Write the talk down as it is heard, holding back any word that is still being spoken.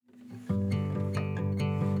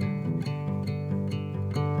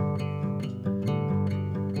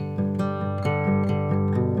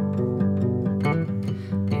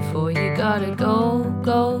gotta go,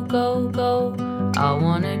 go, go, go. I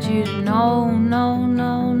wanted you to know, no,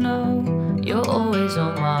 no, no. You're always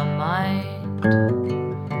on my mind.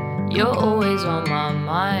 You're always on my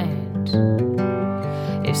mind.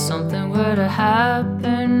 If something were to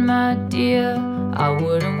happen, my dear, I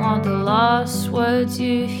wouldn't want the last words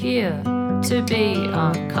you hear to be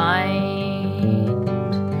unkind,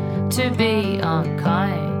 to be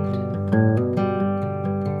unkind.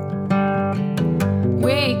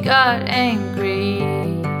 We got angry,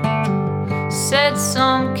 said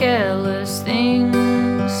some careless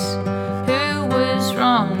things. Who was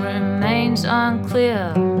wrong remains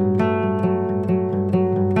unclear.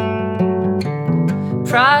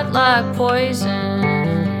 Pride like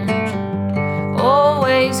poison,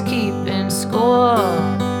 always keeping score.